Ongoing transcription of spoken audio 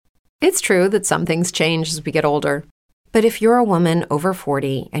It's true that some things change as we get older. But if you're a woman over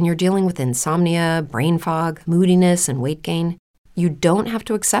 40 and you're dealing with insomnia, brain fog, moodiness, and weight gain, you don't have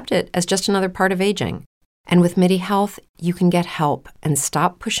to accept it as just another part of aging. And with MIDI Health, you can get help and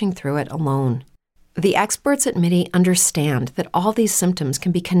stop pushing through it alone. The experts at MIDI understand that all these symptoms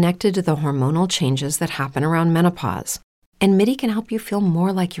can be connected to the hormonal changes that happen around menopause, and MIDI can help you feel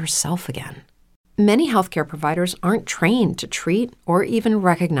more like yourself again. Many healthcare providers aren't trained to treat or even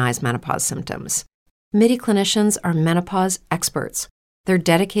recognize menopause symptoms. MIDI clinicians are menopause experts. They're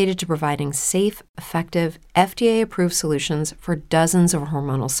dedicated to providing safe, effective, FDA-approved solutions for dozens of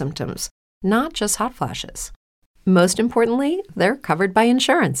hormonal symptoms, not just hot flashes. Most importantly, they're covered by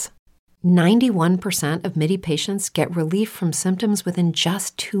insurance. 91% of MIDI patients get relief from symptoms within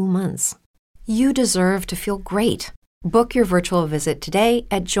just 2 months. You deserve to feel great. Book your virtual visit today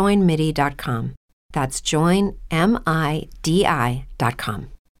at joinmidi.com. That's joinmidi.com.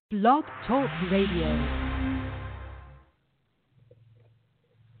 Blog Talk Radio.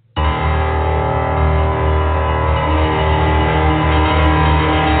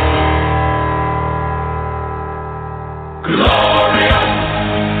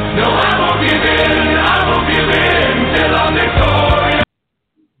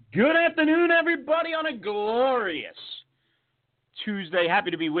 Good afternoon, everybody, on a glorious Tuesday. Happy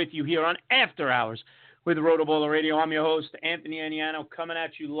to be with you here on After Hours with Rotoballer Radio. I'm your host, Anthony Aniano, coming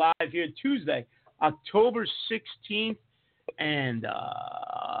at you live here Tuesday, October 16th, and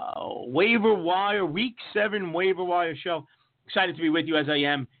Waiver Wire, Week 7 Waiver Wire show. Excited to be with you as I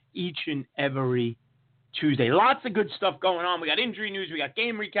am each and every Tuesday. Lots of good stuff going on. We got injury news, we got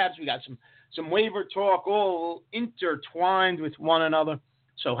game recaps, we got some waiver talk, all intertwined with one another.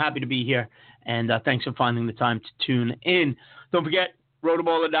 So happy to be here, and thanks for finding the time to tune in. Don't forget,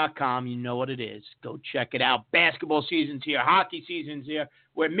 rotoballer.com. You know what it is. Go check it out. Basketball season's here. Hockey season's here.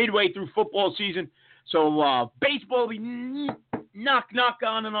 We're midway through football season. So baseball will be knock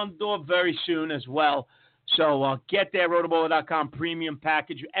on and on the door very soon as well. So get there, rotoballer.com, premium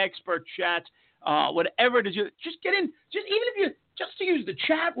package, expert chats, whatever it is. Just get in. Just even if you just to use the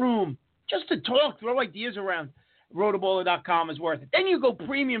chat room, just to talk, throw ideas around. Rotoballer.com is worth it. Then you go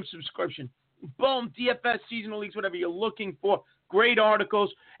premium subscription. Boom, DFS, seasonal leagues, whatever you're looking for. Great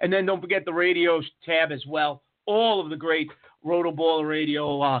articles. And then don't forget the radio tab as well. All of the great Rotoballer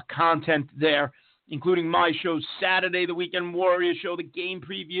Radio content there, including my show Saturday, the Weekend Warriors show, the game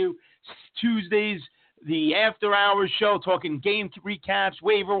preview. Tuesdays, the After Hours show, talking game recaps,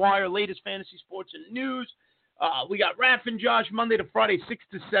 waiver wire, latest fantasy sports and news. We got Raph and Josh Monday to Friday, 6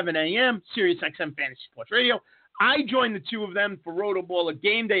 to 7 a.m., Sirius XM Fantasy Sports Radio. I join the two of them for Rotoballer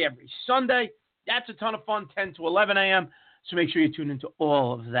Game Day every Sunday. That's a ton of fun, 10 to 11 a.m., so make sure you tune into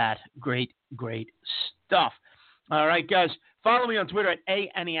all of that great stuff. All right, guys, follow me on Twitter at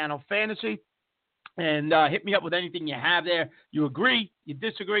 @ANianoFantasy, and hit me up with anything you have there. You agree, you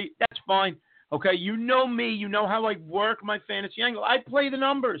disagree, that's fine. Okay, you know me, you know how I work my fantasy angle. I play the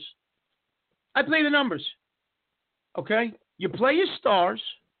numbers. Okay, you play your stars.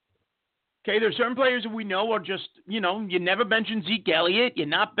 Okay, there's certain players that we know are just, you're never benching Zeke Elliott. You're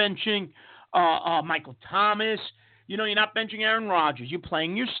not benching Michael Thomas. You're not benching Aaron Rodgers. You're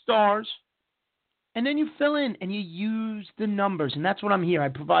playing your stars, and then you fill in and you use the numbers, and that's what I'm here. I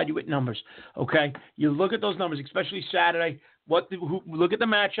provide you with numbers, okay? You look at those numbers, especially Saturday. Look at the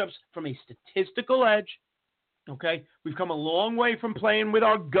matchups from a statistical edge, okay? We've come a long way from playing with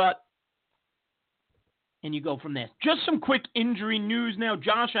our gut. And you go from there. Just some quick injury news now.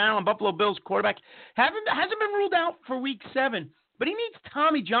 Josh Allen, Buffalo Bills quarterback, hasn't been ruled out for Week 7, but he needs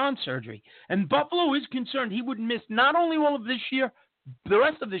Tommy John surgery. And Buffalo is concerned he would miss not only all of this year, the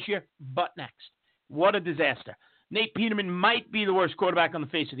rest of this year, but next. What a disaster. Nate Peterman might be the worst quarterback on the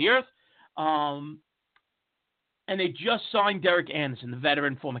face of the earth. And they just signed Derek Anderson, the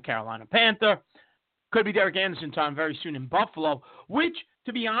veteran, former Carolina Panther. Could be Derek Anderson time very soon in Buffalo, which,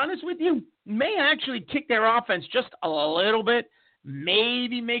 to be honest with you, may actually kick their offense just a little bit,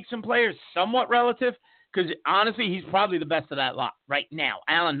 maybe make some players somewhat relative, because honestly, he's probably the best of that lot right now.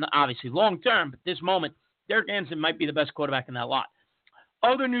 Allen, obviously, long-term, but this moment, Derek Anderson might be the best quarterback in that lot.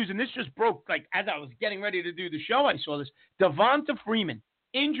 Other news, and this just broke, as I was getting ready to do the show, I saw this. Devonta Freeman,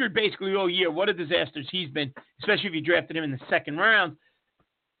 injured basically all year. What a disaster he's been, especially if you drafted him in the second round.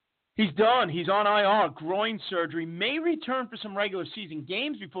 He's done. He's on IR, groin surgery, may return for some regular season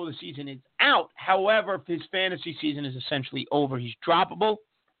games before the season is out. However, his fantasy season is essentially over. He's droppable.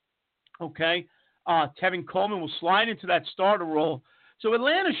 Okay. Tevin Coleman will slide into that starter role. So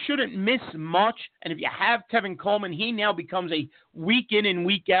Atlanta shouldn't miss much. And if you have Tevin Coleman, he now becomes a week in and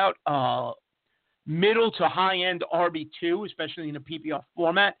week out middle to high-end RB2, especially in a PPR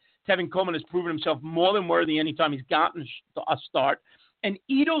format. Tevin Coleman has proven himself more than worthy anytime he's gotten a start. And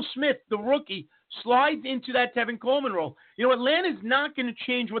Ito Smith, the rookie, slides into that Tevin Coleman role. You know, Atlanta's not going to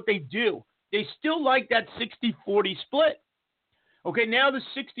change what they do. They still like that 60-40 split. Okay, now the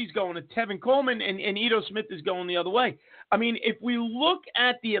 60's going to Tevin Coleman, and Ito Smith is going the other way. I mean, if we look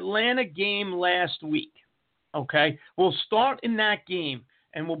at the Atlanta game last week, okay, we'll start in that game,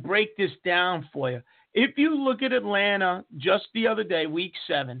 and we'll break this down for you. If you look at Atlanta just the other day, week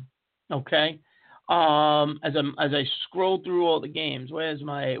 7, okay, as I scroll through all the games, where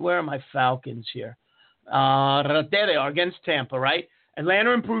are my Falcons here? There they are, against Tampa, right?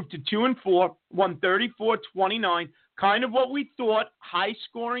 Atlanta improved to 2-4, won 34-29. Kind of what we thought,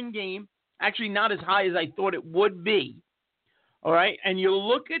 high-scoring game. Actually, not as high as I thought it would be. All right, and you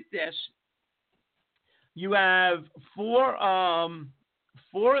look at this. You have for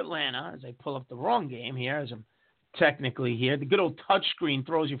Atlanta, as I pull up the wrong game here, as I'm technically here. The good old touchscreen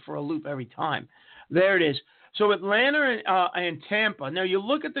throws you for a loop every time. There it is. So Atlanta and Tampa. Now, you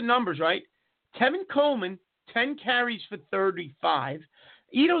look at the numbers, right? Tevin Coleman, 10 carries for 35.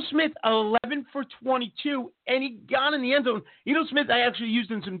 Ito Smith, 11 for 22, and he got in the end zone. Ito Smith, I actually used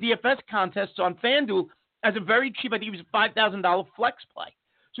in some DFS contests on FanDuel as a very cheap, I think it was a $5,000 flex play.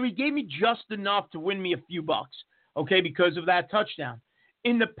 So he gave me just enough to win me a few bucks, okay, because of that touchdown.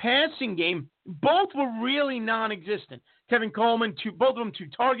 In the passing game, both were really non-existent. Tevin Coleman, both of them 2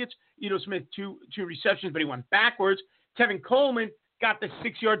 targets. Ito Smith, two receptions, but he went backwards. Tevin Coleman got the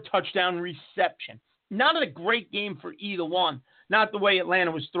 6-yard touchdown reception. Not a great game for either one. Not the way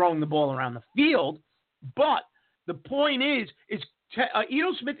Atlanta was throwing the ball around the field. But the point is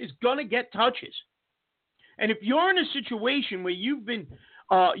Ito Smith is going to get touches. And if you're in a situation where you've been,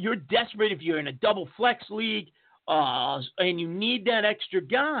 you're desperate, if you're in a double flex league and you need that extra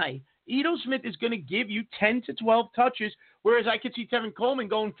guy, Ito Smith is going to give you 10 to 12 touches, whereas I could see Tevin Coleman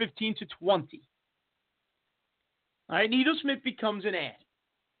going 15 to 20. All right, Ito Smith becomes an ad.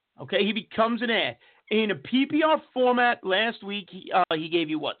 Okay, he becomes an ad. In a PPR format last week, he gave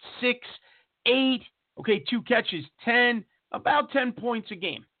you, 6, 8, okay, 2 catches, 10, about 10 points a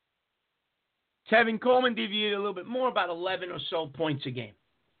game. Tevin Coleman gave you a little bit more, about 11 or so points a game.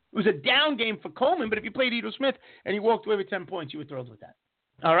 It was a down game for Coleman, but if you played Ito Smith and he walked away with 10 points, you were thrilled with that.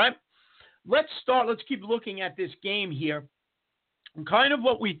 All right? Let's keep looking at this game here. Kind of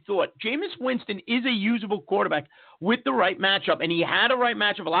what we thought. Jameis Winston is a usable quarterback with the right matchup, and he had a right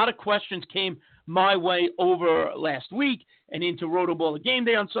matchup. A lot of questions came my way over last week and into Roto-Baller Game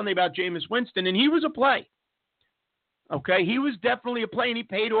Day on Sunday about Jameis Winston, and he was a play. Okay, he was definitely a play, and he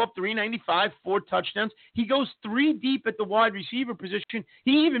paid off $395, 4 touchdowns. He goes 3 deep at the wide receiver position.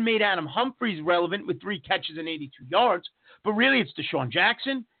 He even made Adam Humphries relevant with 3 catches and 82 yards. But really, it's Deshaun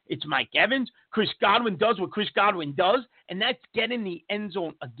Jackson. It's Mike Evans. Chris Godwin does what Chris Godwin does, and that's get in the end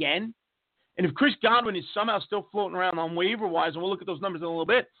zone again. And if Chris Godwin is somehow still floating around on waiver-wise, and we'll look at those numbers in a little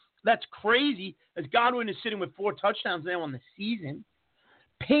bit, that's crazy, as Godwin is sitting with 4 touchdowns now on the season.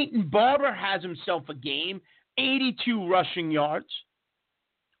 Peyton Barber has himself a game, 82 rushing yards.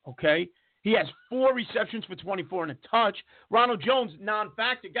 Okay? He has 4 receptions for 24 and a touch. Ronald Jones,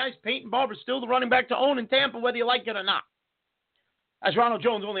 non-factor. Guys, Peyton Barber still the running back to own in Tampa, whether you like it or not. As Ronald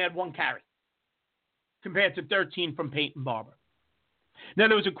Jones only had 1 carry compared to 13 from Peyton Barber. Now,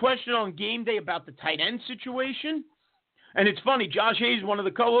 there was a question on Game Day about the tight end situation. And it's funny, Josh Hayes, one of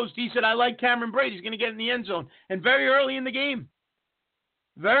the co-hosts, he said, I like Cameron Brate. He's going to get in the end zone. And very early in the game,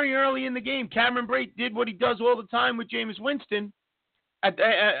 Cameron Brate did what he does all the time with Jameis Winston.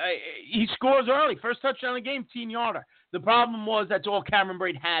 He scores early. First touchdown of the game, 10-yarder. The problem was that's all Cameron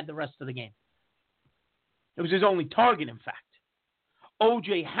Brate had the rest of the game. It was his only target, in fact.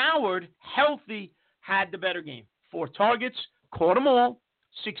 O.J. Howard, healthy, had the better game. 4 targets, caught them all,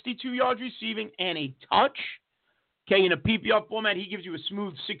 62 yards receiving, and a touch. Okay, in a PPR format, he gives you a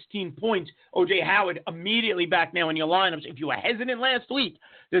smooth 16 points. O.J. Howard immediately back now in your lineups. If you were hesitant last week,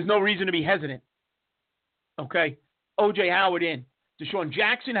 there's no reason to be hesitant. Okay, O.J. Howard in. Deshaun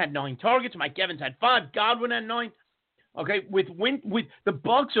Jackson had 9 targets. Mike Evans had 5. Godwin had 9. Okay, with the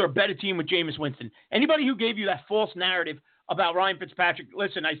Bucs are a better team with Jameis Winston. Anybody who gave you that false narrative about Ryan Fitzpatrick,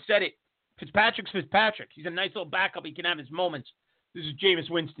 listen, I said it. Fitzpatrick's Fitzpatrick. He's a nice little backup. He can have his moments. This is Jameis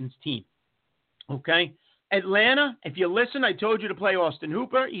Winston's team. Okay? Atlanta, if you listen, I told you to play Austin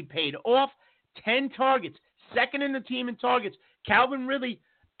Hooper. He paid off. 10 targets. Second in the team in targets. Calvin Ridley,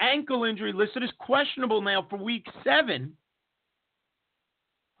 ankle injury, listed as questionable now for week 7.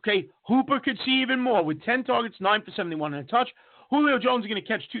 Okay, Hooper could see even more with 10 targets, 9 for 71 and a touch. Julio Jones is going to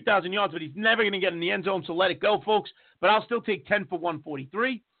catch 2,000 yards, but he's never going to get in the end zone, so let it go, folks. But I'll still take 10 for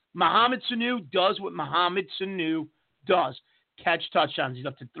 143. Mohamed Sanu does what Mohamed Sanu does. catch touchdowns. He's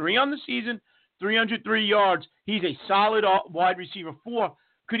up to 3 on the season, 303 yards. He's a solid wide receiver 4.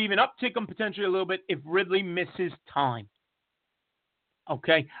 Could even uptick him potentially a little bit if Ridley misses time.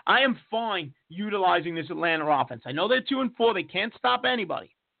 Okay? I am fine utilizing this Atlanta offense. I know they're 2-4. They can't stop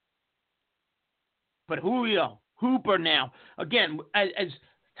anybody. But Julio, Hooper now. Again, as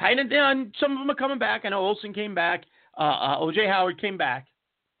tight end, some of them are coming back. I know Olsen came back. O.J. Howard came back.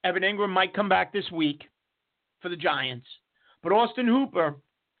 Evan Ingram might come back this week for the Giants. But Austin Hooper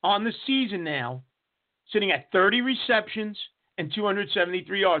on the season now, sitting at 30 receptions and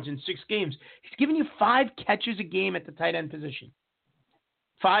 273 yards in 6 games. He's giving you 5 catches a game at the tight end position.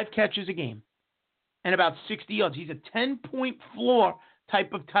 5 catches a game and about 60 yards. He's a 10-point floor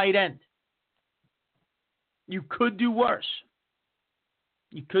type of tight end. You could do worse.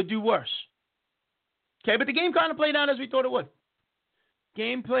 You could do worse. Okay, but the game kind of played out as we thought it would.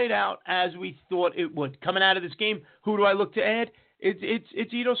 Game played out as we thought it would. Coming out of this game, who do I look to add?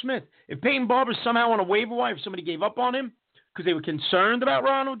 It's Ito Smith. If Peyton Barber's somehow on a waiver wire, if somebody gave up on him because they were concerned about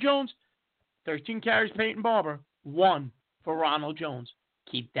Ronald Jones, 13 carries Peyton Barber, 1 for Ronald Jones.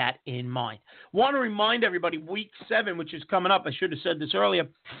 Keep that in mind. Want to remind everybody, Week 7, which is coming up, I should have said this earlier,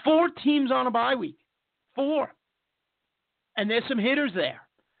 4 teams on a bye week. 4. And there's some hitters there.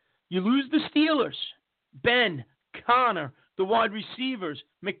 You lose the Steelers, Ben, Connor, the wide receivers,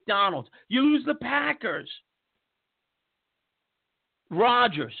 McDonald. You lose the Packers,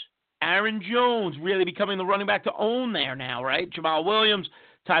 Rodgers, Aaron Jones, really becoming the running back to own there now, right? Jamal Williams,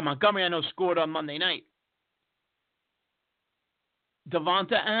 Ty Montgomery, I know, scored on Monday night.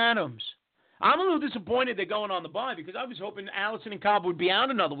 Devonta Adams. I'm a little disappointed they're going on the bye because I was hoping Allison and Cobb would be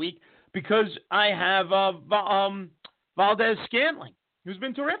out another week because I have Valdez Scantling, who's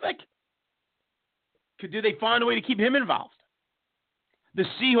been terrific. Do they find a way to keep him involved? The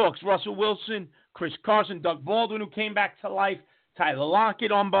Seahawks, Russell Wilson, Chris Carson, Doug Baldwin, who came back to life, Tyler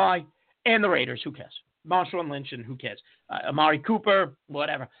Lockett on bye, and the Raiders, who cares? Marshawn Lynch, and who cares? Amari Cooper,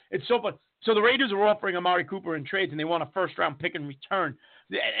 whatever. It's so fun. So the Raiders are offering Amari Cooper in trades, and they want a first-round pick in return.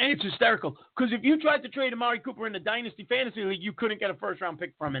 And it's hysterical, because if you tried to trade Amari Cooper in the Dynasty Fantasy League, you couldn't get a first-round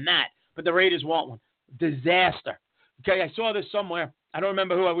pick from him in that. But the Raiders want one. Disaster. Okay, I saw this somewhere. I don't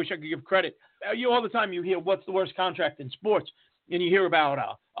remember who. I wish I could give credit. All the time you hear what's the worst contract in sports, and you hear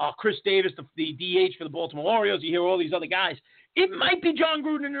about Chris Davis, the DH for the Baltimore Orioles. You hear all these other guys. It might be John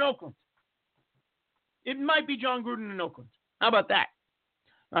Gruden in Oakland. It might be John Gruden in Oakland. How about that?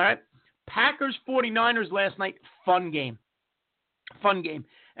 All right. Packers 49ers last night, fun game. Fun game.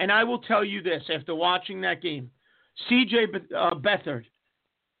 And I will tell you this, after watching that game, C.J. Beathard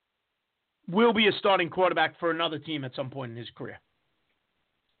will be a starting quarterback for another team at some point in his career.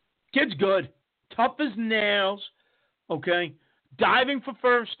 Kid's good. Tough as nails, okay? Diving for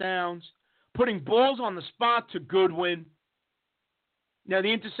first downs, putting balls on the spot to Goodwin. Now,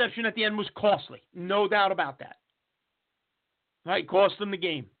 the interception at the end was costly. No doubt about that. Right? Cost them the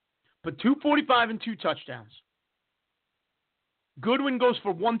game. But 245 and 2 touchdowns. Goodwin goes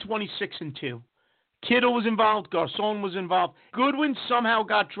for 126 and 2. Kittle was involved. Garcon was involved. Goodwin somehow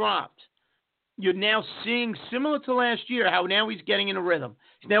got dropped. You're now seeing, similar to last year, how now he's getting in a rhythm.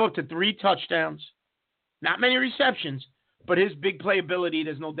 He's now up to 3 touchdowns. Not many receptions, but his big playability,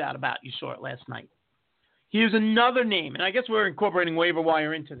 there's no doubt about. You saw it last night. Here's another name, and I guess we're incorporating waiver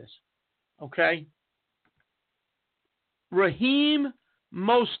wire into this. Okay? Raheem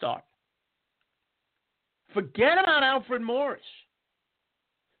Mostert. Forget about Alfred Morris.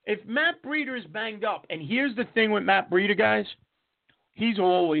 If Matt Breida is banged up, and here's the thing with Matt Breida, guys, he's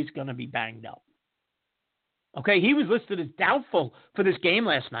always going to be banged up. Okay, he was listed as doubtful for this game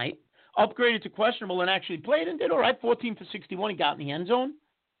last night, upgraded to questionable, and actually played and did all right, 14 for 61. He got in the end zone.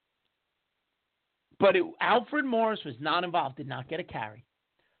 But Alfred Morris was not involved, did not get a carry.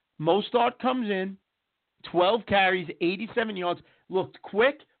 Mostert comes in, 12 carries, 87 yards, looked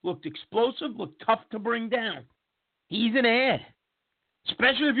quick, looked explosive, looked tough to bring down. He's an ad,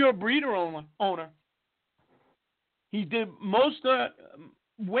 especially if you're a Breida owner. He did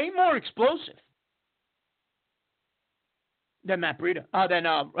way more explosive than Matt Breida, than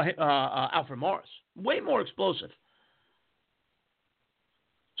Alfred Morris. Way more explosive.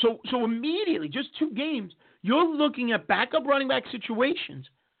 So immediately, just 2 games, you're looking at backup running back situations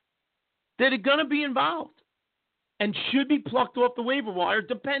that are going to be involved and should be plucked off the waiver wire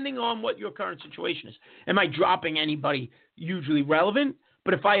depending on what your current situation is. Am I dropping anybody usually relevant?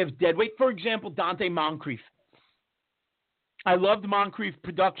 But if I have deadweight, for example, Dante Moncrief. I loved Moncrief's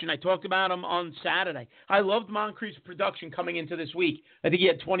production. I talked about him on Saturday. I loved Moncrief's production coming into this week. I think he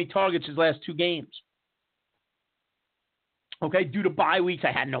had 20 targets his last 2 games. Okay, due to bye weeks,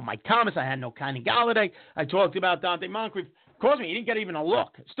 I had no Mike Thomas. I had no Kenny Golladay. I talked about Dante Moncrief. course, he didn't get even a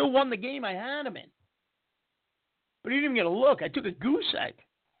look. Still won the game I had him in. But he didn't even get a look. I took a goose egg.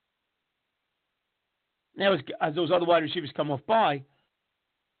 Now, as those other wide receivers come off by,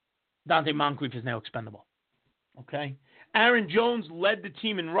 Dante Moncrief is now expendable. Okay? Aaron Jones led the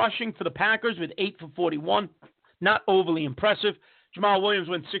team in rushing for the Packers with 8 for 41. Not overly impressive. Jamal Williams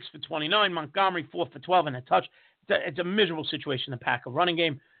went 6 for 29. Montgomery 4 for 12 and a touch. It's a miserable situation in the Packer running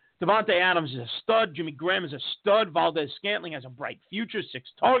game. Devontae Adams is a stud. Jimmy Graham is a stud. Valdez-Scantling has a bright future, 6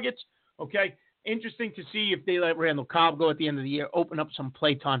 targets. Okay? Interesting to see if they let Randall Cobb go at the end of the year, open up some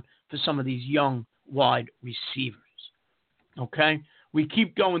play time for some of these young wide receivers. Okay? We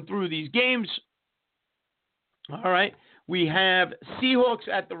keep going through these games. All right? We have Seahawks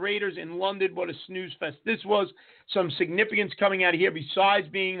at the Raiders in London. What a snooze fest this was. Some significance coming out of here besides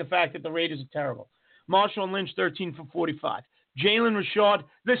being the fact that the Raiders are terrible. Marshawn Lynch, 13 for 45. Jalen Richard,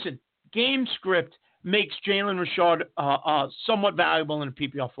 listen, game script makes Jalen Richard somewhat valuable in a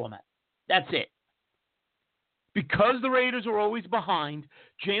PPR format. That's it. Because the Raiders are always behind,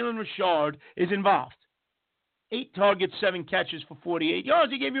 Jalen Richard is involved. 8 targets, 7 catches for 48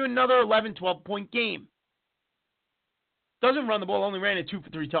 yards. He gave you another 11, 12-point game. Doesn't run the ball, only ran it 2 for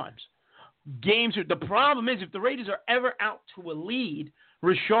 3 times. The problem is if the Raiders are ever out to a lead,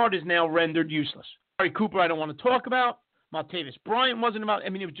 Richard is now rendered useless. Amari Cooper I don't want to talk about. Martavis Bryant wasn't about. I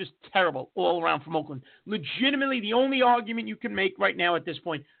mean, it was just terrible all around from Oakland. Legitimately, the only argument you can make right now at this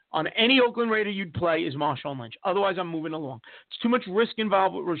point on any Oakland Raider you'd play is Marshawn Lynch. Otherwise, I'm moving along. It's too much risk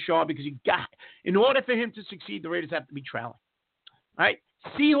involved with Richard because in order for him to succeed, the Raiders have to be trailing. All right?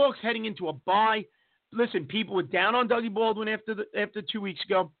 Seahawks heading into a bye. Listen, people were down on Dougie Baldwin after 2 weeks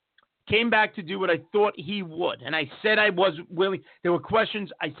ago. Came back to do what I thought he would. And I said I was willing. There were questions.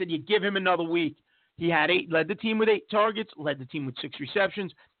 I said, you give him another week. He had 8, led the team with 8 targets, led the team with 6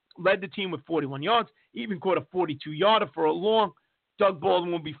 receptions, led the team with 41 yards, even caught a 42-yarder for a long. Doug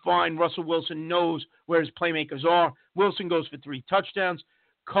Baldwin will be fine. Russell Wilson knows where his playmakers are. Wilson goes for 3 touchdowns.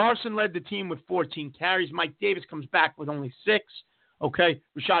 Carson led the team with 14 carries. Mike Davis comes back with only 6. Okay,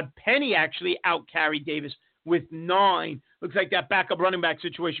 Rashad Penny actually out-carried Davis with 9. Looks like that backup running back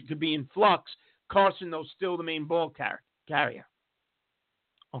situation could be in flux. Carson, though, still the main ball carrier.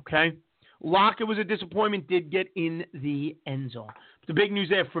 Okay? Lockett was a disappointment, did get in the end zone. But the big news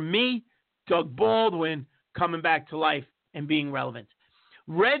there for me, Doug Baldwin coming back to life and being relevant.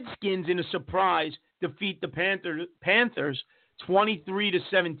 Redskins, in a surprise, defeat the Panthers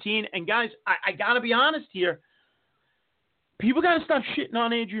 23-17. And, guys, I got to be honest here. People got to stop shitting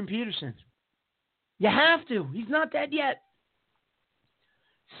on Adrian Peterson. You have to. He's not dead yet.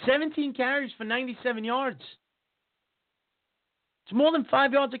 17 carries for 97 yards. It's more than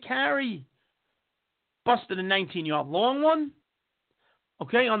 5 yards a carry. Busted a 19-yard long one.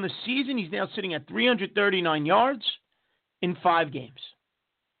 Okay, on the season, he's now sitting at 339 yards in 5 games.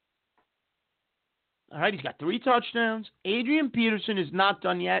 All right, he's got 3 touchdowns. Adrian Peterson is not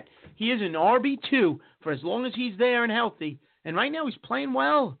done yet. He is an RB2 for as long as he's there and healthy. And right now, he's playing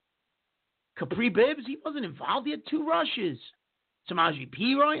well. Capri Bibbs, he wasn't involved. He had 2 rushes. Samaje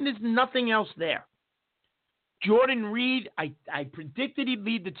Perine, there's nothing else there. Jordan Reed, I predicted he'd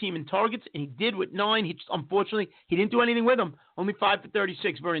lead the team in targets, and he did with 9. Unfortunately, he didn't do anything with them. Only 5 for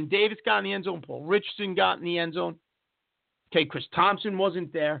 36. Vernon Davis got in the end zone. Paul Richardson got in the end zone. Okay, Chris Thompson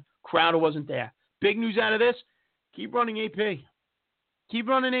wasn't there. Crowder wasn't there. Big news out of this, keep running AP. Keep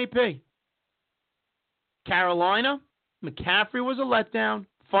running AP. Carolina, McCaffrey was a letdown.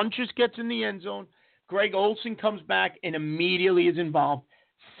 Funchess gets in the end zone. Greg Olsen comes back and immediately is involved.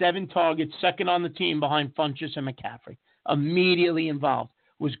 7 targets, second on the team behind Funchess and McCaffrey. Immediately involved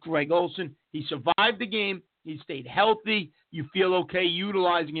was Greg Olsen. He survived the game. He stayed healthy. You feel okay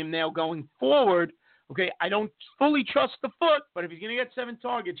utilizing him now going forward. Okay, I don't fully trust the foot, but if he's going to get 7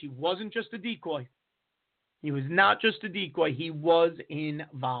 targets, he wasn't just a decoy. He was not just a decoy. He was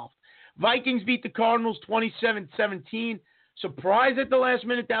involved. Vikings beat the Cardinals 27-17. Surprised at the last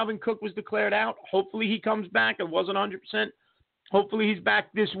minute Dalvin Cook was declared out. Hopefully he comes back. It wasn't 100%. Hopefully he's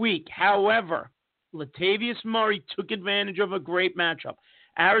back this week. However, Latavius Murray took advantage of a great matchup.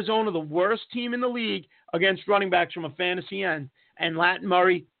 Arizona, the worst team in the league against running backs from a fantasy end, and Lat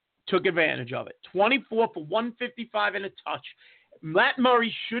Murray took advantage of it. 24 for 155 and a touch. Lat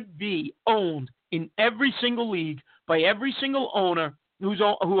Murray should be owned in every single league by every single owner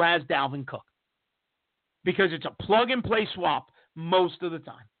who has Dalvin Cook, because it's a plug-and-play swap most of the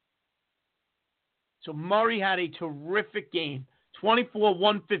time. So Murray had a terrific game. 24,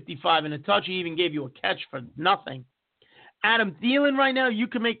 155 and a touch. He even gave you a catch for nothing. Adam Thielen right now, you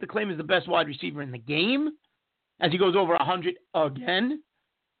can make the claim as the best wide receiver in the game as he goes over 100 again.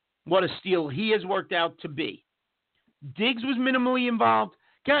 What a steal he has worked out to be. Diggs was minimally involved.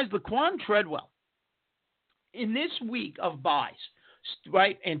 Guys, Laquan Treadwell, in this week of buys,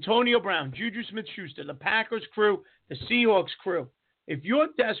 right, Antonio Brown, Juju Smith-Schuster, the Packers crew, the Seahawks crew, if you're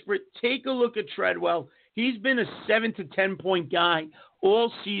desperate, take a look at Treadwell. He's been a 7 to 10 point guy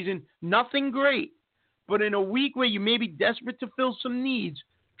all season. Nothing great, but in a week where you may be desperate to fill some needs,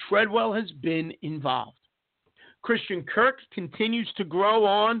 Treadwell has been involved. Christian Kirk continues to grow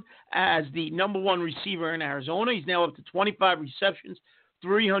on as the number one receiver in Arizona. He's now up to 25 receptions,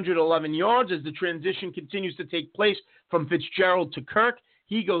 311 yards. As the transition continues to take place from Fitzgerald to Kirk,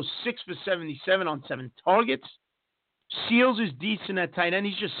 he goes 6 for 77 on 7 targets. Seals is decent at tight end.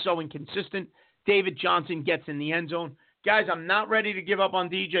 He's just so inconsistent. David Johnson gets in the end zone. Guys, I'm not ready to give up on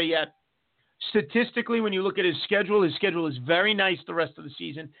DJ yet. Statistically, when you look at his schedule is very nice the rest of the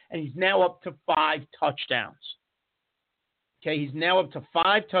season, and he's now up to 5 touchdowns. Okay, he's now up to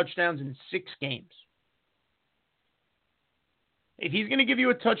 5 touchdowns in 6 games. If he's going to give you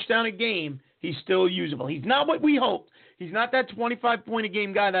a touchdown a game, he's still usable. He's not what we hoped. He's not that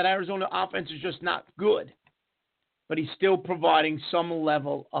 25-point-a-game guy. That Arizona offense is just not good. But he's still providing some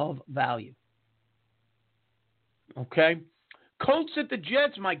level of value. Okay? Colts at the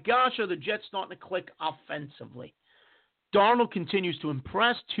Jets. My gosh, are the Jets starting to click offensively. Darnold continues to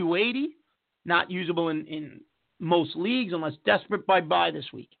impress. 280. Not usable in most leagues unless desperate by bye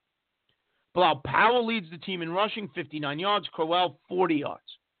this week. Bilal Powell leads the team in rushing, 59 yards. Crowell, 40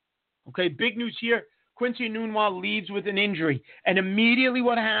 yards. Okay, big news here. Quincy Enunwa leads with an injury. And immediately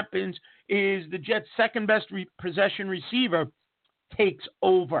what happens is the Jets' second-best possession receiver takes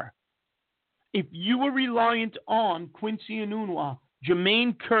over. If you were reliant on Quincy Enunwa,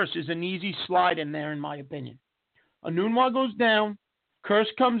 Jermaine Kearse is an easy slide in there, in my opinion. Enunwa goes down.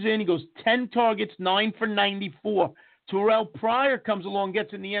 Kearse comes in. He goes 10 targets, 9 for 94. Terrell Pryor comes along,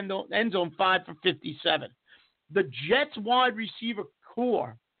 gets in the end zone, 5 for 57. The Jets' wide receiver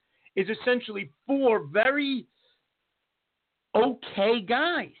core is essentially 4 very okay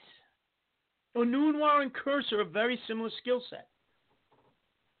guys. Enunwa and Kearse are a very similar skill set.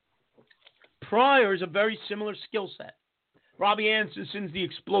 Pryor is a very similar skill set. Robbie Anderson's the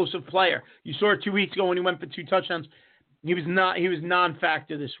explosive player. You saw it 2 weeks ago when he went for 2 touchdowns. He was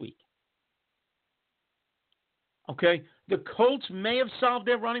non-factor this week. Okay? The Colts may have solved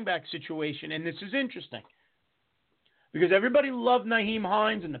their running back situation, and this is interesting. Because everybody loved Nyheim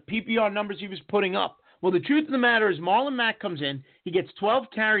Hines and the PPR numbers he was putting up. Well, the truth of the matter is Marlon Mack comes in. He gets 12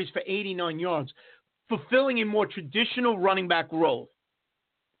 carries for 89 yards, fulfilling a more traditional running back role.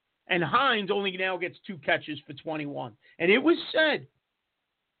 And Hines only now gets 2 catches for 21. And it was said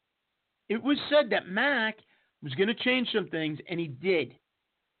that Mack was going to change some things, and he did.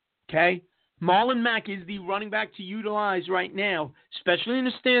 Okay? Marlon Mack is the running back to utilize right now, especially in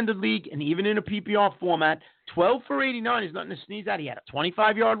a standard league and even in a PPR format. 12 for 89 is nothing to sneeze at. He had a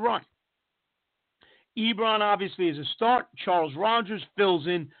 25-yard run. Ebron obviously is a start. Charles Rogers fills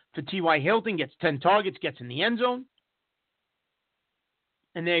in for T.Y. Hilton, gets 10 targets, gets in the end zone.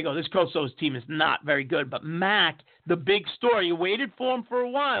 And there you go. This Coastal's team is not very good. But Mack, the big story, you waited for him for a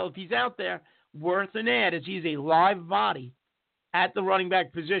while. If he's out there, worth an ad as he's a live body at the running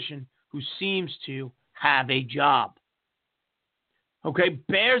back position who seems to have a job. Okay,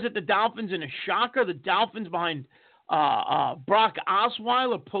 Bears at the Dolphins in a shocker. The Dolphins behind Brock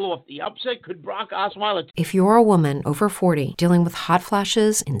Osweiler pull off the upset. Could Brock Osweiler... If you're a woman over 40 dealing with hot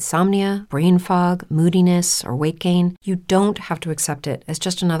flashes, insomnia, brain fog, moodiness, or weight gain, you don't have to accept it as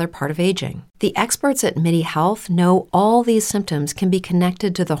just another part of aging. The experts at MIDI Health know all these symptoms can be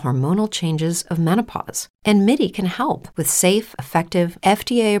connected to the hormonal changes of menopause. And MIDI can help with safe, effective,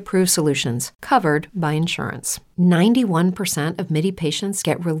 FDA-approved solutions covered by insurance. 91% of MIDI patients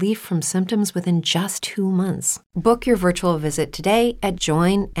get relief from symptoms within just 2 months. Book your virtual visit today at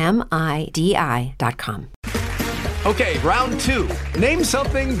joinmidi.com. Okay, round 2. Name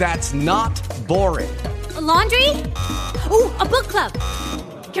something that's not boring. A laundry? Ooh, a book club.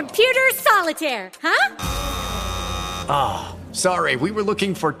 Computer solitaire, huh? Ah, sorry, we were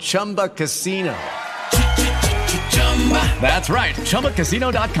looking for Chumba Casino. That's right.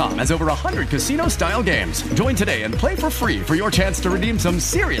 ChumbaCasino.com has over 100 casino-style games. Join today and play for free for your chance to redeem some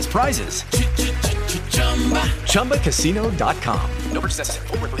serious prizes. ChumbaCasino.com. No purchase necessary.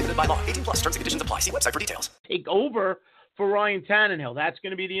 Void where prohibited by law. 18+ terms and conditions apply. See website for details. Take over for Ryan Tannehill. That's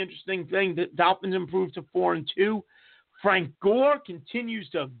going to be the interesting thing. The Dolphins improved to 4-2. Frank Gore continues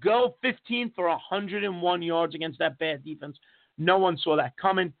to go 15 for 101 yards against that bad defense. No one saw that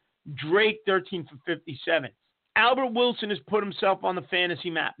coming. Drake 13 for 57. Albert Wilson has put himself on the fantasy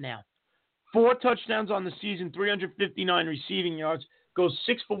map now. 4 touchdowns on the season, 359 receiving yards. goes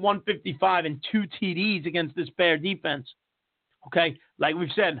 6 for 155 and 2 TDs against this Bear defense. Okay, like we've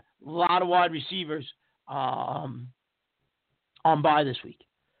said, a lot of wide receivers on bye this week.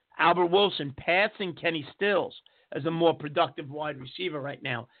 Albert Wilson passing Kenny Stills as a more productive wide receiver right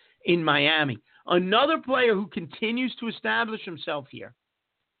now in Miami. Another player who continues to establish himself here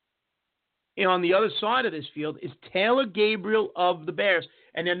and on the other side of this field is Taylor Gabriel of the Bears.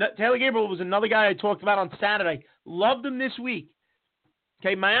 And then Taylor Gabriel was another guy I talked about on Saturday. Loved him this week.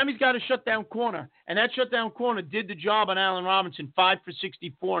 Okay, Miami's got a shutdown corner, and that shutdown corner did the job on Allen Robinson, 5 for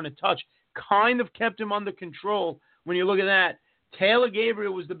 64 and a touch. Kind of kept him under control when you look at that. Taylor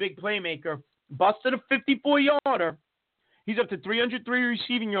Gabriel was the big playmaker. Busted a 54-yarder. He's up to 303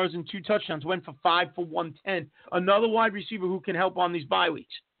 receiving yards and 2 touchdowns. Went for 5 for 110. Another wide receiver who can help on these bye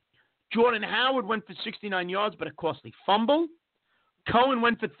weeks. Jordan Howard went for 69 yards, but a costly fumble. Cohen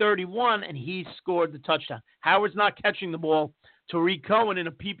went for 31, and he scored the touchdown. Howard's not catching the ball. Tariq Cohen in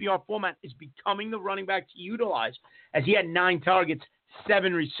a PPR format is becoming the running back to utilize, as he had 9 targets,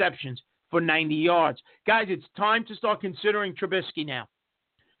 7 receptions for 90 yards. Guys, it's time to start considering Trubisky now.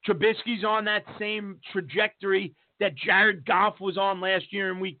 Trubisky's on that same trajectory that Jared Goff was on last year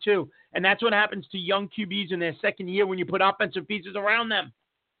in week 2. And that's what happens to young QBs in their second year when you put offensive pieces around them.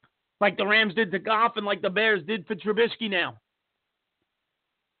 Like the Rams did to Goff and like the Bears did for Trubisky now.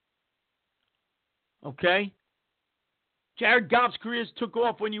 Okay? Jared Goff's careers took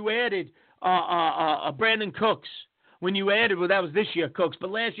off when you added Brandon Cooks. When you added, well, that was this year, Cooks.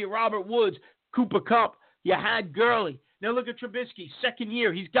 But last year, Robert Woods, Cooper Kupp, you had Gurley. Now look at Trubisky, second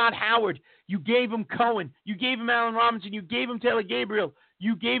year. He's got Howard. You gave him Cohen. You gave him Allen Robinson. You gave him Taylor Gabriel.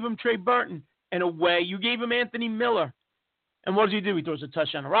 You gave him Trey Burton. And away, you gave him Anthony Miller. And what does he do? He throws a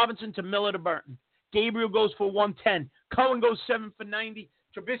touchdown to Robinson, to Miller, to Burton. Gabriel goes for 110. Cohen goes 7 for 90.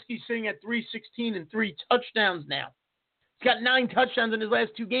 Trubisky's sitting at 316 and 3 touchdowns now. He's got 9 touchdowns in his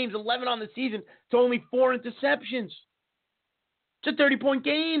last 2 games, 11 on the season, to only 4 interceptions. It's a 30-point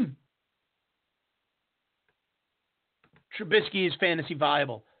game. Trubisky is fantasy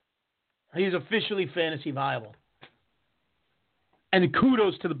viable. He is officially fantasy viable. And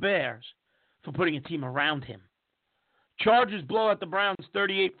kudos to the Bears for putting a team around him. Chargers blow out the Browns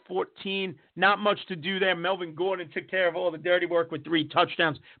 38-14. Not much to do there. Melvin Gordon took care of all the dirty work with 3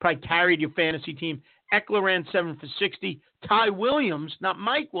 touchdowns. Probably carried your fantasy team. Eckler ran 7 for 60. Ty Williams, not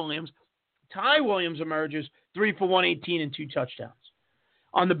Mike Williams, Ty Williams emerges 3 for 118 and 2 touchdowns.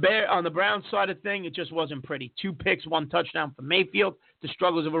 On the Browns side of thing, it just wasn't pretty. 2 picks, 1 touchdown for Mayfield. The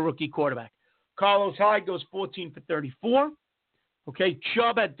struggles of a rookie quarterback. Carlos Hyde goes 14 for 34. Okay,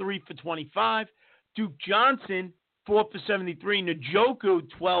 Chubb had 3 for 25. Duke Johnson, 4 for 73. Njoku,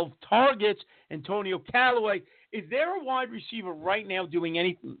 12 targets. Antonio Callaway. Is there a wide receiver right now doing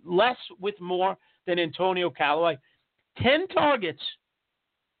any less with more than Antonio Callaway? 10 targets,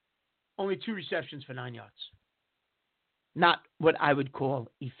 only 2 receptions for 9 yards. Not what I would call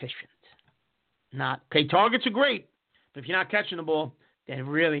efficient. Okay, targets are great, but if you're not catching the ball, they're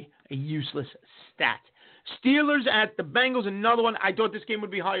really a useless stat. Steelers at the Bengals, another one. I thought this game would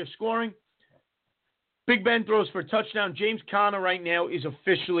be higher scoring. Big Ben throws for a touchdown. James Conner right now is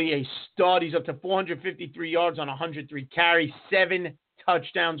officially a stud. He's up to 453 yards on 103 carries, 7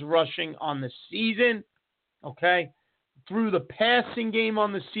 touchdowns rushing on the season. Okay? Through the passing game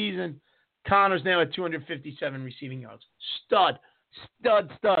on the season, Connor's now at 257 receiving yards. Stud.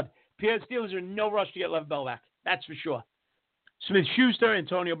 Steelers are in no rush to get Lev Bell back. That's for sure. Smith-Schuster,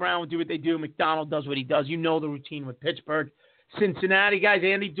 Antonio Brown will do what they do. McDonald does what he does. You know the routine with Pittsburgh. Cincinnati, guys,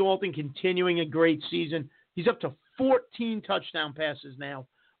 Andy Dalton continuing a great season. He's up to 14 touchdown passes now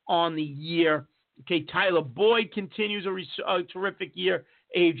on the year. Okay, Tyler Boyd continues a terrific year.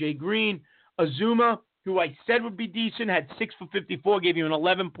 A.J. Green. Azuma, who I said would be decent, had 6 for 54, gave you an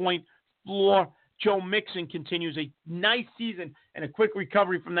 11-point floor. Joe Mixon continues a nice season and a quick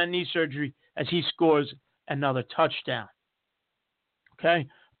recovery from that knee surgery as he scores another touchdown. Okay,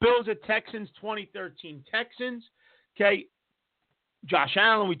 Bills at Texans, 2013 Texans. Okay, Josh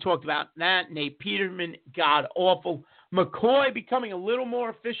Allen, we talked about that. Nate Peterman, god-awful. McCoy becoming a little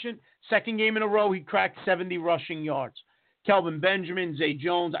more efficient. Second game in a row, he cracked 70 rushing yards. Kelvin Benjamin, Zay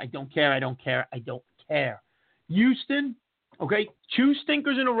Jones, I don't care. Houston, okay, 2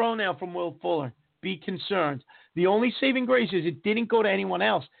 stinkers in a row now from Will Fuller. Be concerned. The only saving grace is it didn't go to anyone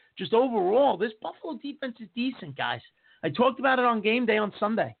else. Just overall, this Buffalo defense is decent, guys. I talked about it on game day on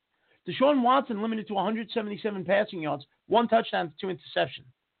Sunday. Deshaun Watson limited to 177 passing yards, 1 touchdown, 2 interceptions.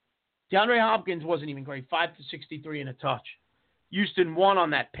 DeAndre Hopkins wasn't even great, 5 for 63 and a touch. Houston won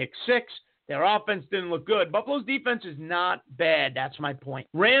on that pick 6. Their offense didn't look good. Buffalo's defense is not bad. That's my point.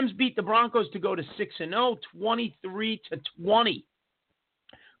 Rams beat the Broncos to go to 6-0, 23-20.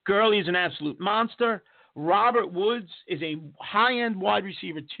 Gurley is an absolute monster. Robert Woods is a high-end wide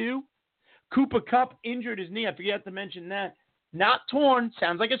receiver, too. Cooper Kupp injured his knee. I forgot to mention that. Not torn.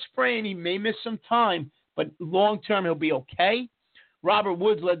 Sounds like a sprain. He may miss some time, but long-term he'll be okay. Robert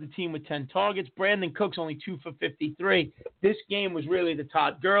Woods led the team with 10 targets. Brandon Cooks only 2 for 53. This game was really the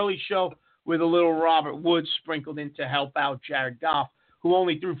Todd Gurley show with a little Robert Woods sprinkled in to help out Jared Goff, who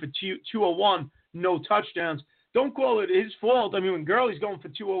only threw for 201, no touchdowns. Don't call it his fault. I mean, when Gurley's going for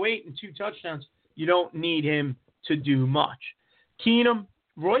 208 and 2 touchdowns, you don't need him to do much. Keenum,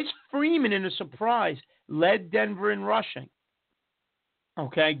 Royce Freeman in a surprise, led Denver in rushing.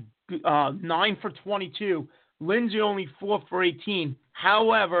 Okay, 9 for 22. Lindsey only 4 for 18.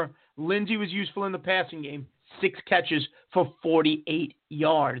 However, Lindsey was useful in the passing game, 6 catches for 48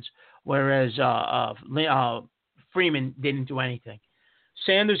 yards, whereas Freeman didn't do anything.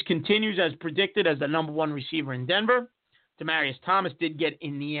 Sanders continues as predicted as the number 1 receiver in Denver. Demaryius Thomas did get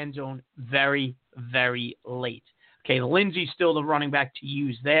in the end zone very, very late. Okay, Lindsey's still the running back to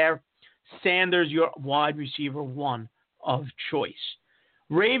use there. Sanders, your wide receiver 1 of choice.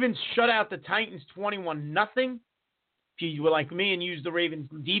 Ravens shut out the Titans 21-0. If you were like me and used the Ravens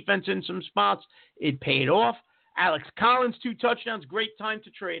defense in some spots, it paid off. Alex Collins, 2 touchdowns. Great time to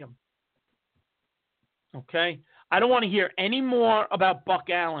trade him. Okay? I don't want to hear any more about Buck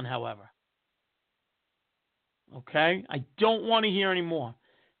Allen, however. Okay? I don't want to hear any more.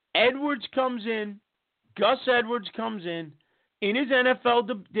 Edwards comes in. Gus Edwards comes in his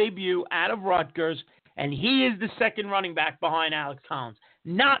NFL debut out of Rutgers, and he is the second running back behind Alex Collins,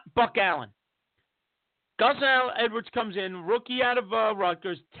 not Buck Allen. Gus Edwards comes in, rookie out of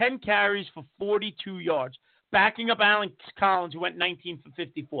Rutgers, 10 carries for 42 yards, backing up Alex Collins, who went 19 for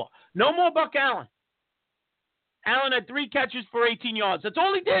 54. No more Buck Allen. Allen had 3 catches for 18 yards. That's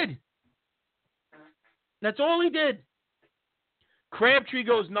all he did. That's all he did. Crabtree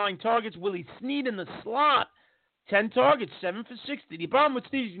goes 9 targets. Willie Snead in the slot, 10 targets, 7 for 60. The problem with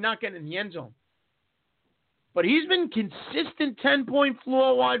Snead is he's not getting in the end zone. But he's been consistent 10-point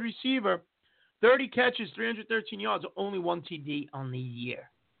floor wide receiver, 30 catches, 313 yards, only 1 TD on the year.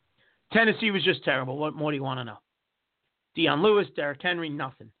 Tennessee was just terrible. What more do you want to know? Deion Lewis, Derrick Henry,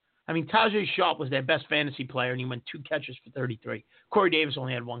 nothing. I mean, Tajay Sharp was their best fantasy player, and he went 2 catches for 33. Corey Davis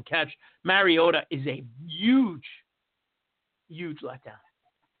only had 1 catch. Mariota is a huge letdown.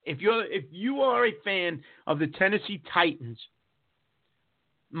 If you are a fan of the Tennessee Titans,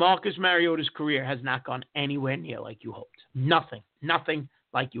 Marcus Mariota's career has not gone anywhere near like you hoped. Nothing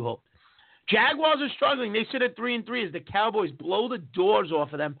like you hoped. Jaguars are struggling. They sit at 3-3 as the Cowboys blow the doors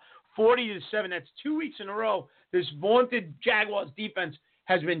off of them, 40-7. That's 2 weeks in a row. This vaunted Jaguars defense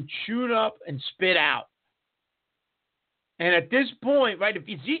has been chewed up and spit out. And at this point, right, if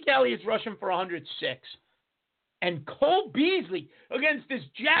Zeke Elliott's rushing for 106, and Cole Beasley against this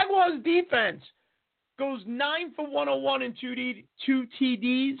Jaguars defense goes 9 for 101 and 2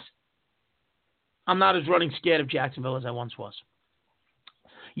 TDs, I'm not as running scared of Jacksonville as I once was.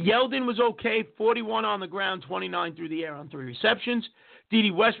 Yeldon was okay, 41 on the ground, 29 through the air on 3 receptions.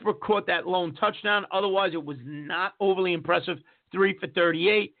 Dede Westbrook caught that lone touchdown. Otherwise, it was not overly impressive, 3 for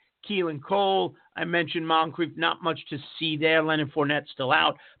 38. Keelan Cole, I mentioned Moncrief, not much to see there. Leonard Fournette still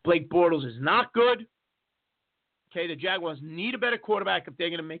out. Blake Bortles is not good. Okay, the Jaguars need a better quarterback if they're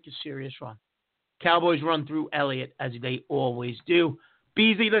going to make a serious run. Cowboys run through Elliott, as they always do.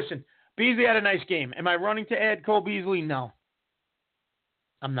 Beasley, listen, Beasley had a nice game. Am I running to add Cole Beasley? No.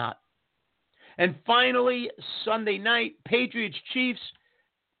 I'm not. And finally, Sunday night, Patriots-Chiefs.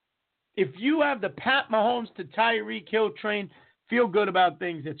 If you have the Pat Mahomes to Tyreek Hill train, feel good about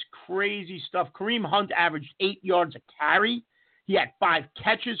things. It's crazy stuff. Kareem Hunt averaged 8 yards a carry. He had 5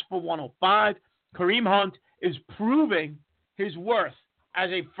 catches for 105. Kareem Hunt is proving his worth as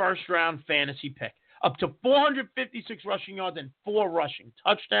a first-round fantasy pick. Up to 456 rushing yards and 4 rushing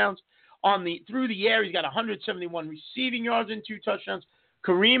touchdowns. Through the air, he's got 171 receiving yards and 2 touchdowns.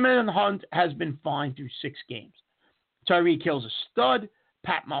 Kareem Hunt has been fine through 6 games. Tyreek Hill's a stud.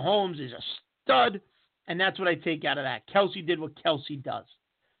 Pat Mahomes is a stud. And that's what I take out of that. Kelsey did what Kelsey does.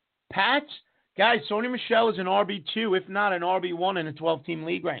 Pats, guys, Sony Michel is an RB2, if not an RB1 in a 12-team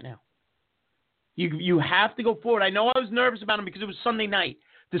league right now. You have to go forward. I know I was nervous about him because it was Sunday night.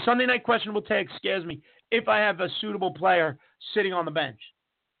 The Sunday night questionable tag scares me if I have a suitable player sitting on the bench.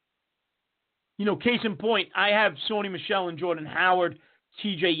 You know, case in point, I have Sony Michel and Jordan Howard,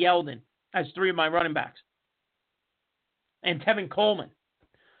 TJ Yeldon as 3 of my running backs. And Tevin Coleman.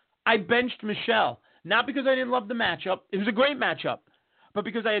 I benched Michel, not because I didn't love the matchup. It was a great matchup. But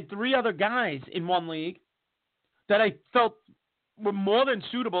because I had 3 other guys in one league that I felt were more than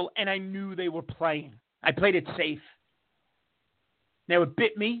suitable, and I knew they were playing. I played it safe. Now, it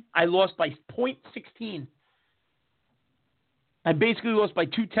bit me. I lost by .16. I basically lost by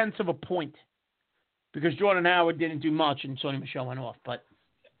 0.2 of a point because Jordan Howard didn't do much and Sonny Michel went off. But,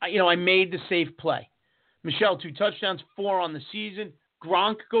 I made the safe play. Michel, 2 touchdowns, 4 on the season.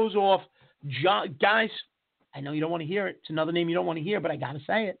 Gronk goes off. Guys, I know you don't want to hear it. It's another name you don't want to hear, but I got to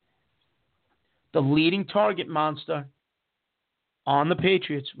say it. The leading target monster on the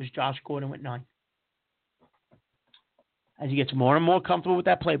Patriots was Josh Gordon with 9. As he gets more and more comfortable with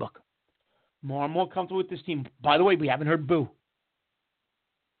that playbook, more and more comfortable with this team. By the way, we haven't heard boo.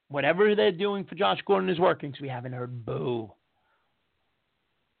 Whatever they're doing for Josh Gordon is working, so we haven't heard boo.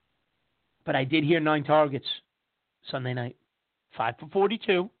 But I did hear 9 targets Sunday night. 5 for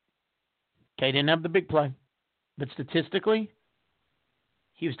 42. Okay, didn't have the big play. But statistically,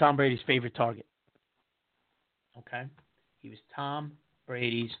 he was Tom Brady's favorite target. Okay? He was Tom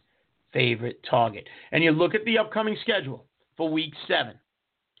Brady's favorite target. And you look at the upcoming schedule for Week 7.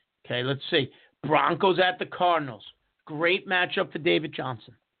 Okay, let's see. Broncos at the Cardinals. Great matchup for David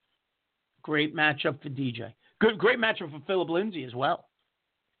Johnson. Great matchup for DJ. Great matchup for Phillip Lindsay as well.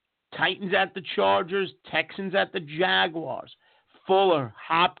 Titans at the Chargers. Texans at the Jaguars. Fuller,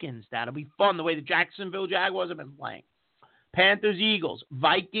 Hopkins. That'll be fun the way the Jacksonville Jaguars have been playing. Panthers, Eagles.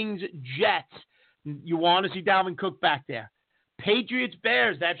 Vikings, Jets. You want to see Dalvin Cook back there. Patriots,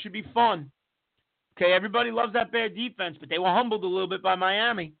 Bears. That should be fun. Okay, everybody loves that Bear defense, but they were humbled a little bit by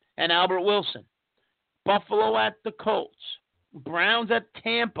Miami and Albert Wilson. Buffalo at the Colts. Browns at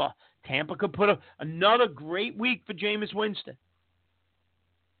Tampa. Tampa could put another great week for Jameis Winston.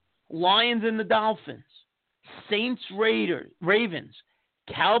 Lions and the Dolphins. Saints, Ravens.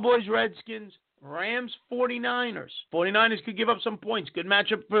 Cowboys, Redskins. Rams, 49ers. 49ers could give up some points. Good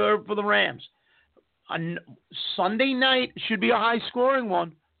matchup for the Rams. Sunday night should be a high-scoring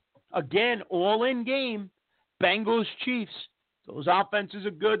one. Again, all-in game. Bengals, Chiefs. Those offenses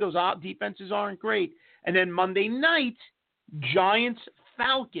are good. Those defenses aren't great. And then Monday night, Giants,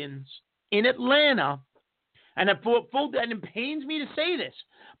 Falcons in Atlanta. And it pains me to say this,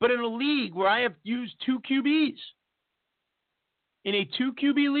 but in a league where I have used 2 QBs, in a 2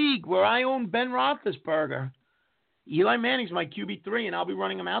 QB league where I own Ben Roethlisberger, Eli Manning's my QB3, and I'll be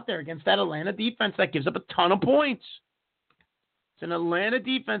running him out there against that Atlanta defense that gives up a ton of points. It's an Atlanta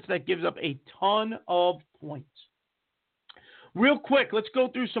defense that gives up a ton of points. Real quick, let's go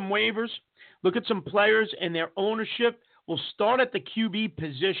through some waivers, look at some players and their ownership. We'll start at the QB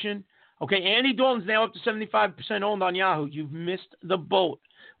position. Okay, Andy Dalton's now up to 75% owned on Yahoo. You've missed the boat.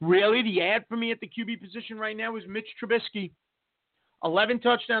 Really, the ad for me at the QB position right now is Mitch Trubisky. 11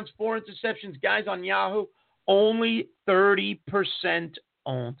 touchdowns, 4 interceptions. Guys on Yahoo, only 30%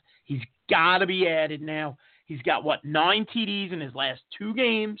 owned. He's got to be added now. He's got, 9 TDs in his last 2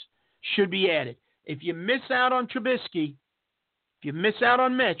 games. Should be added. If you miss out on Trubisky, if you miss out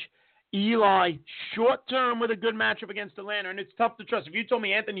on Mitch, Eli, short term with a good matchup against Atlanta, and it's tough to trust. If you told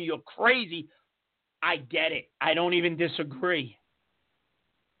me, Anthony, you're crazy, I get it. I don't even disagree.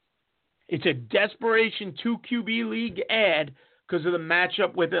 It's a desperation 2 QB league ad because of the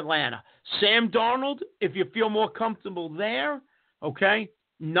matchup with Atlanta. Sam Darnold, if you feel more comfortable there, okay,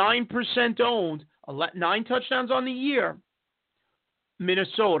 9% owned, 9 touchdowns on the year,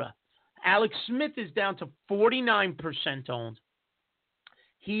 Minnesota. Alex Smith is down to 49% owned.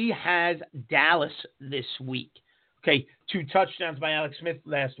 He has Dallas this week. Okay, 2 touchdowns by Alex Smith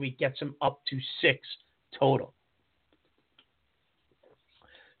last week gets him up to 6 total.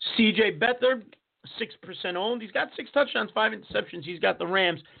 C.J. Beathard, 6% owned. He's got 6 touchdowns, 5 interceptions. He's got the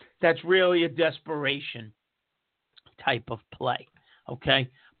Rams. That's really a desperation type of play. Okay,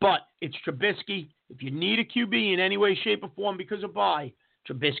 but it's Trubisky. If you need a QB in any way, shape, or form because of bye,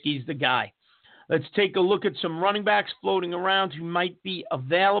 Trubisky's the guy. Let's take a look at some running backs floating around who might be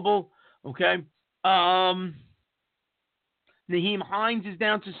available. Okay. Nyheim Hines is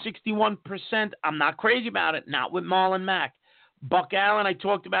down to 61%. I'm not crazy about it. Not with Marlon Mack. Buck Allen, I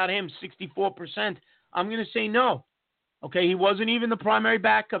talked about him, 64%. I'm going to say no. Okay. He wasn't even the primary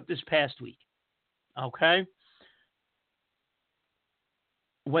backup this past week. Okay.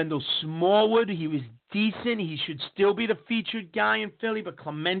 Wendell Smallwood, he was decent. He should still be the featured guy in Philly, but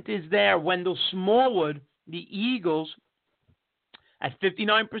Clement is there. Wendell Smallwood, the Eagles, at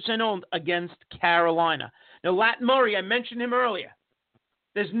 59% owned against Carolina. Now, Lat Murray, I mentioned him earlier.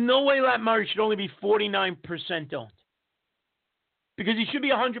 There's no way Lat Murray should only be 49% owned. Because he should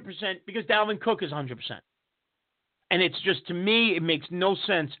be 100% because Dalvin Cook is 100%. And it's just, to me, it makes no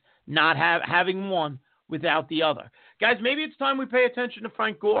sense not having one without the other. Guys, maybe it's time we pay attention to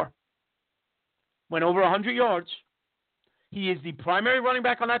Frank Gore. Went over 100 yards. He is the primary running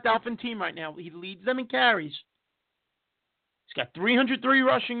back on that Dolphin team right now. He leads them in carries. He's got 303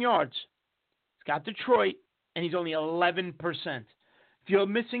 rushing yards. He's got Detroit, and he's only 11%. If you're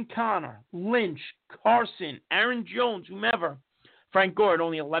missing Connor, Lynch, Carson, Aaron Jones, whomever, Frank Gore at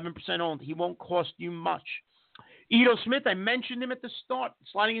only 11% owned. He won't cost you much. Ito Smith, I mentioned him at the start,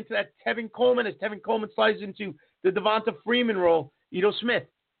 sliding into that Tevin Coleman as Tevin Coleman slides into the Devonta Freeman role. Ito Smith,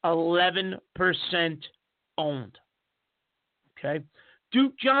 11% owned. Okay.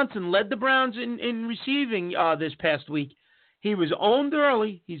 Duke Johnson led the Browns in receiving this past week. He was owned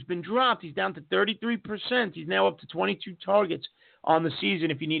early. He's been dropped. He's down to 33%. He's now up to 22 targets on the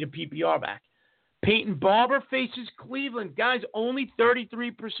season if you need a PPR back. Peyton Barber faces Cleveland. Guys, only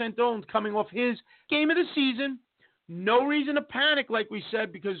 33% owned coming off his game of the season. No reason to panic, like we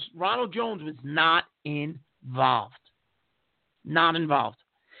said, because Ronald Jones was not involved. Not involved.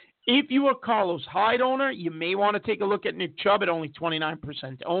 If you are Carlos Hyde owner, you may want to take a look at Nick Chubb at only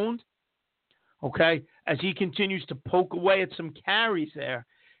 29% owned. Okay? As he continues to poke away at some carries there,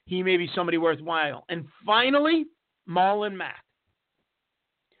 he may be somebody worthwhile. And finally, Marlon Mack.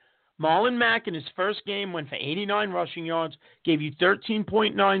 Marlon Mack in his first game went for 89 rushing yards, gave you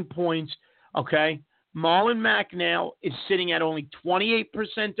 13.9 points. Okay? Marlon Mack now is sitting at only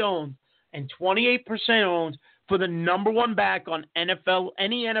 28% owned, and 28% owned for the number one back on any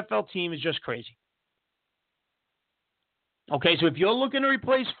NFL team is just crazy. Okay, so if you're looking to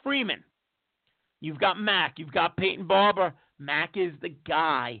replace Freeman, you've got Mack, you've got Peyton Barber. Mack is the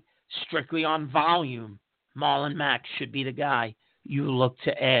guy strictly on volume. Marlon Mack should be the guy you look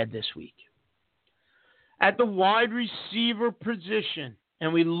to add this week. At the wide receiver position,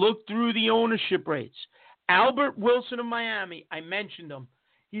 and we look through the ownership rates, Albert Wilson of Miami, I mentioned him.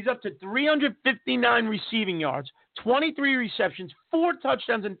 He's up to 359 receiving yards, 23 receptions, 4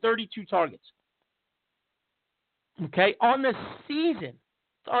 touchdowns, and 32 targets. Okay, on the season,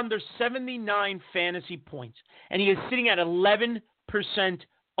 under 79 fantasy points, and he is sitting at 11%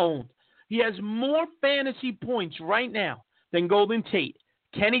 owned. He has more fantasy points right now than Golden Tate,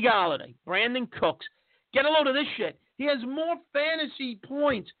 Kenny Golladay, Brandon Cooks. Get a load of this shit. He has more fantasy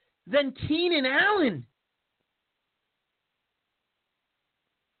points than Keenan Allen.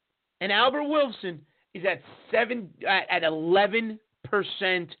 And Albert Wilson is at 11%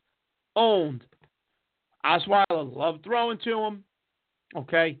 owned. Osweiler loved throwing to him.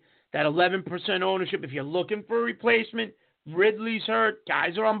 Okay, that 11% ownership. If you're looking for a replacement, Ridley's hurt.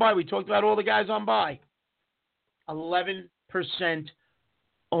 Guys are on bye. We talked about all the guys on bye. 11%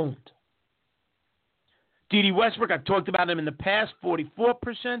 owned. D.D. Westbrook, I've talked about him in the past,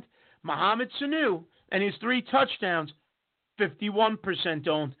 44%. Mohamed Sanu and his 3 touchdowns, 51%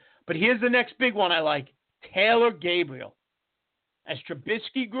 owned. But here's the next big one I like, Taylor Gabriel. As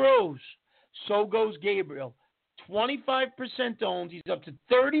Trubisky grows, so goes Gabriel. 25% owned. He's up to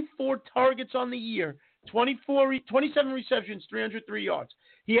 34 targets on the year, 27 receptions, 303 yards.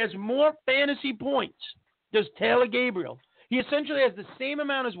 He has more fantasy points, does Taylor Gabriel. He essentially has the same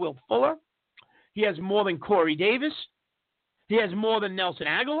amount as Will Fuller. He has more than Corey Davis. He has more than Nelson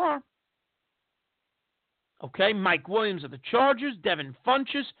Aguilar. Okay, Mike Williams of the Chargers, Devin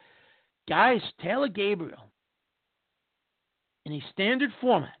Funchess. Guys, Taylor Gabriel, in a standard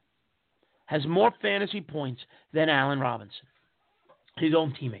format, has more fantasy points than Allen Robinson, his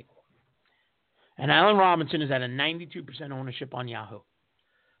own teammate. And Allen Robinson is at a 92% ownership on Yahoo.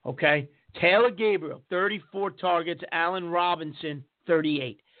 Okay? Taylor Gabriel, 34 targets. Allen Robinson,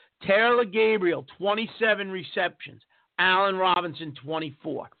 38. Taylor Gabriel, 27 receptions. Allen Robinson,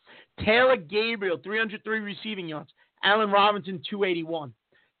 24. Taylor Gabriel, 303 receiving yards. Allen Robinson, 281.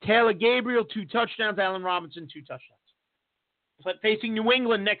 Taylor Gabriel, 2 touchdowns. Allen Robinson, 2 touchdowns. But facing New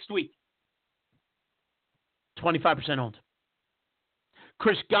England next week, 25% owned.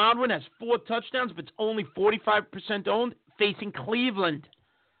 Chris Godwin has 4 touchdowns, but it's only 45% owned. Facing Cleveland,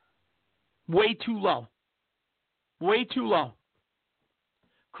 way too low. Way too low.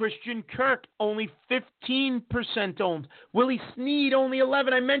 Christian Kirk, only 15% owned. Willie Snead, only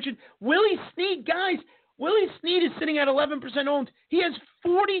 11. I mentioned Willie Snead, guys. Willie Snead is sitting at 11% owned. He has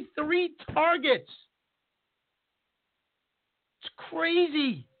 43 targets. It's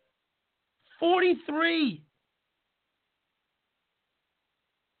crazy. 43.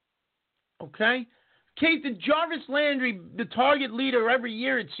 Okay? Kate, the Jarvis Landry, the target leader every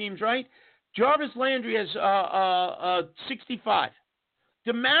year, it seems, right? Jarvis Landry has 65.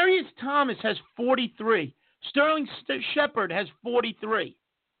 Demaryius Thomas has 43. Sterling Shepard has 43.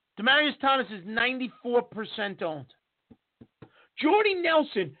 Demaryius Thomas is 94% owned. Jordy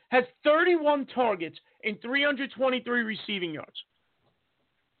Nelson has 31 targets and 323 receiving yards.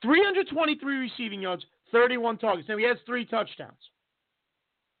 323 receiving yards, 31 targets. Now, he has 3 touchdowns.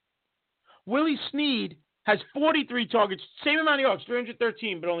 Willie Snead has 43 targets, same amount of yards,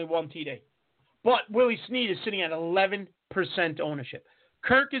 313, but only 1 TD. But Willie Snead is sitting at 11% ownership.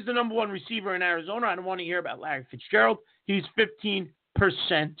 Kirk is the number 1 receiver in Arizona. I don't want to hear about Larry Fitzgerald. He's 15%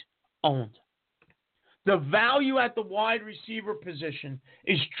 owned. The value at the wide receiver position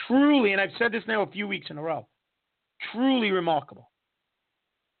is truly, and I've said this now a few weeks in a row, truly remarkable.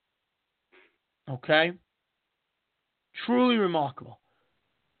 Okay? Truly remarkable.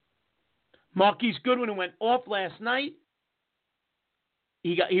 Marquise Goodwin went off last night.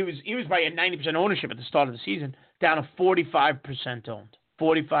 He was by a 90% ownership at the start of the season, down to 45% owned.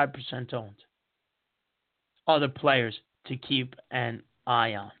 45% owned. Other players to keep an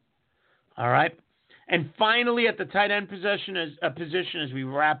eye on. All right? And finally, at the tight end position as we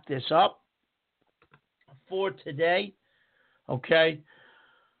wrap this up for today, okay,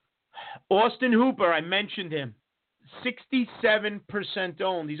 Austin Hooper, I mentioned him, 67%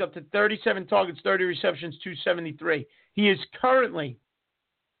 owned. He's up to 37 targets, 30 receptions, 273. He is currently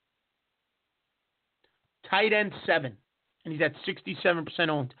tight end 7, and he's at 67%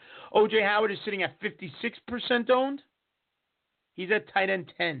 owned. O.J. Howard is sitting at 56% owned. He's at tight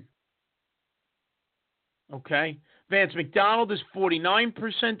end 10. Okay. Vance McDonald is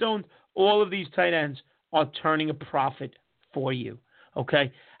 49% owned. All of these tight ends are turning a profit for you.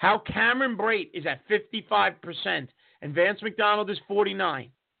 Okay. How Cameron Brate is at 55% and Vance McDonald is 49%.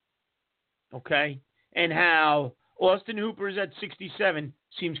 Okay. And how Austin Hooper is at 67%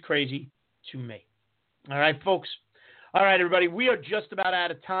 seems crazy to me. All right, folks. All right, everybody. We are just about out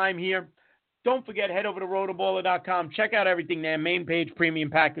of time here. Don't forget, head over to rotoballer.com. Check out everything there. Main page, premium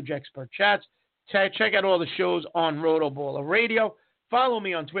package, expert chats. Check out all the shows on Rotoballer Radio. Follow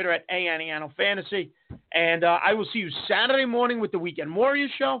me on Twitter at @ANianoFantasy. And I will see you Saturday morning with the Weekend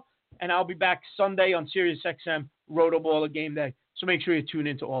Warriors show. And I'll be back Sunday on SiriusXM Rotoballer Game Day. So make sure you tune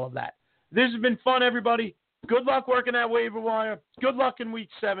into all of that. This has been fun, everybody. Good luck working that waiver wire. Good luck in Week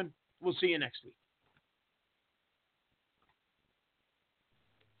 7. We'll see you next week.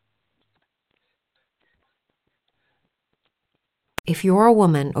 If you're a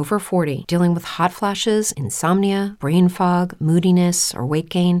woman over 40 dealing with hot flashes, insomnia, brain fog, moodiness, or weight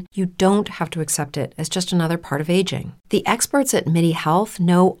gain, you don't have to accept it as just another part of aging. The experts at MIDI Health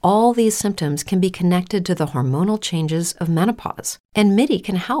know all these symptoms can be connected to the hormonal changes of menopause. And MIDI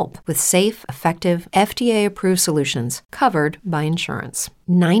can help with safe, effective, FDA-approved solutions covered by insurance.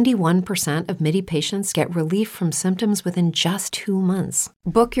 91% of MIDI patients get relief from symptoms within just 2 months.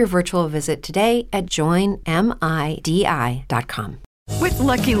 Book your virtual visit today at joinmidi.com. With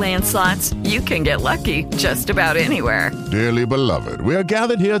Lucky Land Slots, you can get lucky just about anywhere. Dearly beloved, we are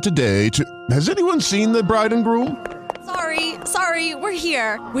gathered here today to... Has anyone seen the bride and groom? Sorry, we're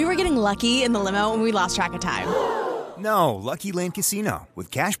here. We were getting lucky in the limo and we lost track of time. No, Lucky Land Casino, with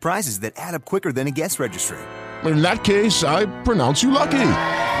cash prizes that add up quicker than a guest registry. In that case, I pronounce you lucky.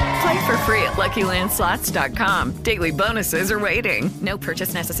 Play for free at LuckyLandSlots.com. Daily bonuses are waiting. No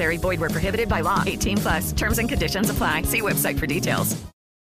purchase necessary. Void where prohibited by law. 18+. Terms and conditions apply. See website for details.